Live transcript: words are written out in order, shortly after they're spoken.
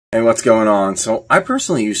Hey, what's going on? So I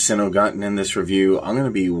personally use Synogut, and in this review I'm going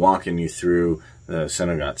to be walking you through the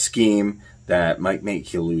Synogut scheme that might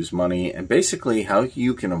make you lose money and basically how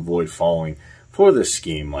you can avoid falling for this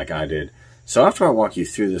scheme like I did. So after I walk you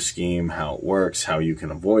through the scheme, how it works, how you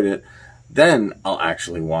can avoid it, then I'll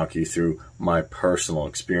actually walk you through my personal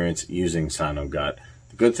experience using Synogut,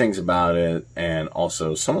 the good things about it, and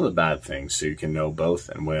also some of the bad things so you can know both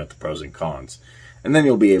and weigh out the pros and cons. And then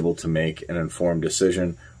you'll be able to make an informed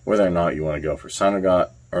decision whether or not you want to go for Synogut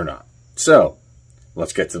or not. So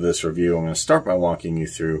let's get to this review. I'm going to start by walking you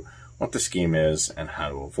through what the scheme is and how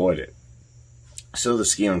to avoid it. So the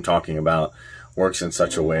scheme I'm talking about works in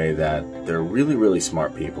such a way that there are really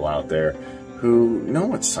smart people out there who know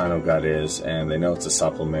what Synogut is, and they know it's a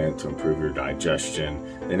supplement to improve your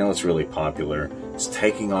digestion. They know it's really popular. It's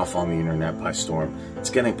taking off on the internet by storm. It's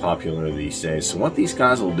getting popular these days. So what these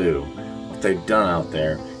guys will do, what they've done out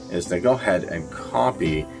there, is they go ahead and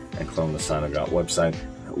copy and clone the Synogut website.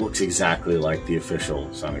 It looks exactly like the official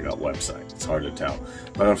Synogut website. It's hard to tell.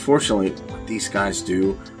 But unfortunately, what these guys do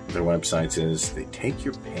with their websites is they take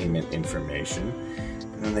your payment information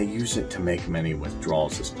and then they use it to make many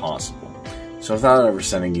withdrawals as possible. So without ever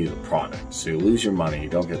sending you the product. So you lose your money, you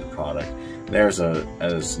don't get the product. There's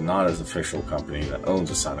not as official company that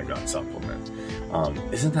owns a Synogut supplement.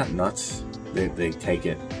 Isn't that nuts? They take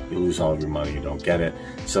it, you lose all of your money, you don't get it.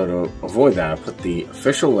 So to avoid that, I put the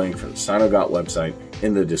official link for the Synogut website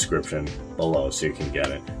in the description below so you can get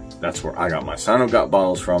it. That's where I got my Synogut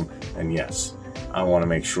bottles from, and yes, I want to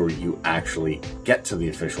make sure you actually get to the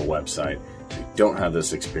official website so you don't have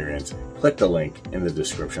this experience. Click the link in the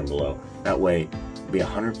description below. That way, be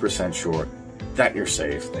 100% sure that you're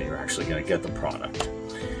safe, that you're actually going to get the product.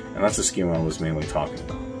 And that's the scheme I was mainly talking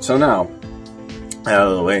about. So now, out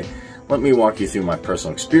of the way, let me walk you through my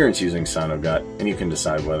personal experience using Synogut, and you can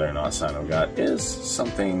decide whether or not Synogut is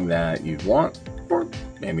something that you'd want, or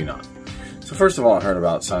maybe not. So first of all, I heard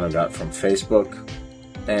about Synogut from Facebook,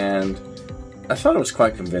 and I thought it was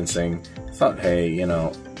quite convincing. I thought, hey, you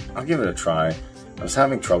know, I'll give it a try. I was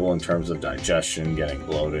having trouble in terms of digestion, getting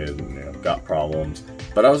bloated, and, gut problems,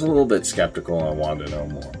 but I was a little bit skeptical and I wanted to know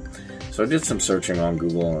more. So I did some searching on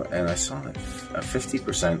Google, and I saw that a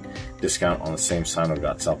 50% discount on the same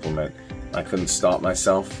Synogut supplement. I couldn't stop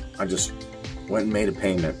myself. I just went and made a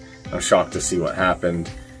payment. I was shocked to see what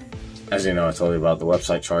happened. As you know, I told you about, the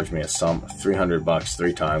website charged me a sum of $300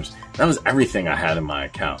 3 times. That was everything I had in my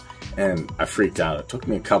account, and I freaked out. It took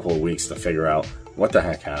me a couple of weeks to figure out what the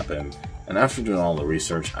heck happened. And after doing all the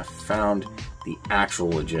research, I found the actual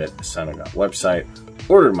legit Synogut website,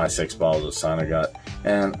 ordered my 6 bottles of Synogut,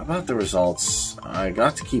 and about the results, I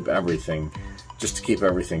got to keep everything. Just to keep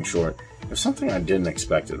everything short, it was something I didn't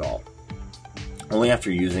expect at all. Only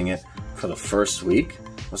after using it for the first week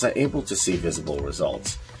was I able to see visible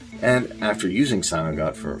results. And after using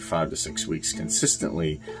Synogut for 5 to 6 weeks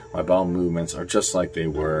consistently, my bowel movements are just like they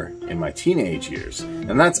were in my teenage years.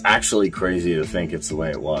 And that's actually crazy to think it's the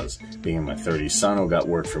way it was. Being in my 30s, Synogut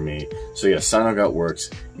worked for me. So yes, Synogut works.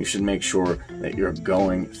 You should make sure that you're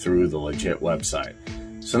going through the legit website.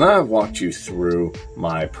 So now I've walked you through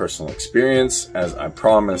my personal experience. As I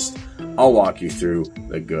promised, I'll walk you through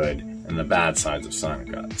the good and the bad sides of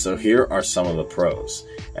Synogut. So here are some of the pros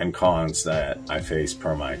and cons that I face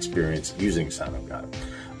per my experience using Synogut.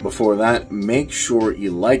 Before that, make sure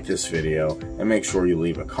you like this video and make sure you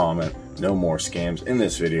leave a comment. No more scams in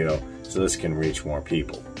this video so this can reach more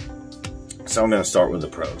people. So I'm going to start with the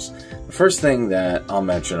pros. The first thing that I'll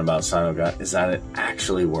mention about Synogut is that it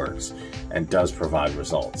actually works and does provide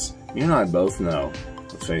results. You and I both know,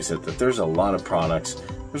 let's face it, that there's a lot of products,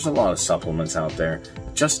 there's a lot of supplements out there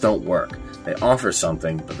that just don't work. They offer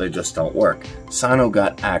something, but they just don't work.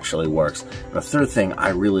 Synogut actually works. And the third thing I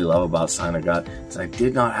really love about Synogut is I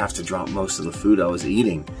did not have to drop most of the food I was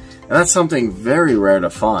eating. And that's something very rare to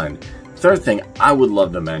find. The third thing I would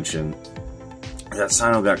love to mention is that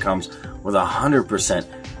Synogut comes with a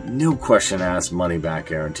 100% no question asked money back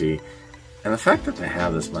guarantee. And the fact that they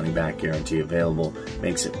have this money back guarantee available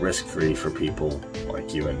makes it risk-free for people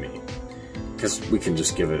like you and me. Because we can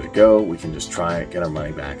just give it a go, we can just try it, get our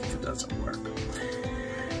money back if it doesn't work.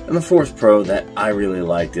 And the fourth pro that I really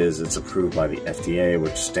liked is it's approved by the FDA,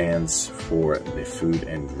 which stands for the Food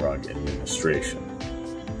and Drug Administration.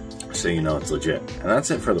 So you know it's legit. And that's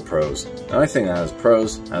it for the pros. The only thing that has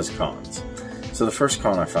pros has cons. So the first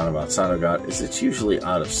con I found about Synogut is it's usually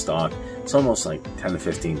out of stock. It's almost like 10 to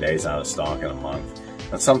 15 days out of stock in a month.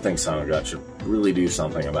 That's something Synogut should really do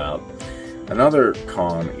something about. Another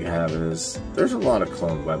con you have is there's a lot of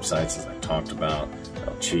cloned websites, as I talked about.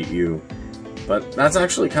 They'll cheat you. But that's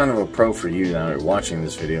actually kind of a pro for you now you're watching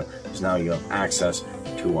this video, because now you have access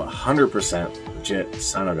to 100% legit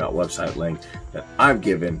Synogut website link that I've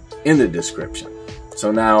given in the description.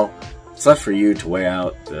 So now it's left for you to weigh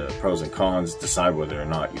out the pros and cons, decide whether or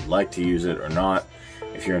not you'd like to use it or not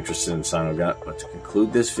if you're interested in Synogut. But to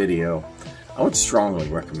conclude this video, I would strongly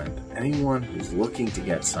recommend anyone who's looking to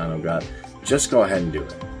get Synogut, just go ahead and do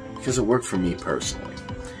it, because it worked for me personally.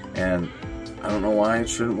 And I don't know why it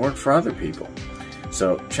shouldn't work for other people.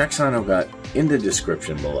 So check Synogut in the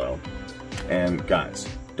description below. And guys,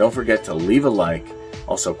 don't forget to leave a like,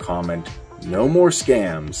 also comment no more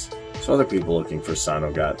scams, so other people looking for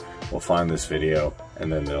Synogut will find this video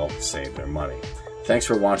and then they'll save their money. Thanks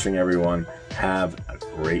for watching, everyone. Have a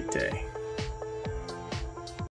great day.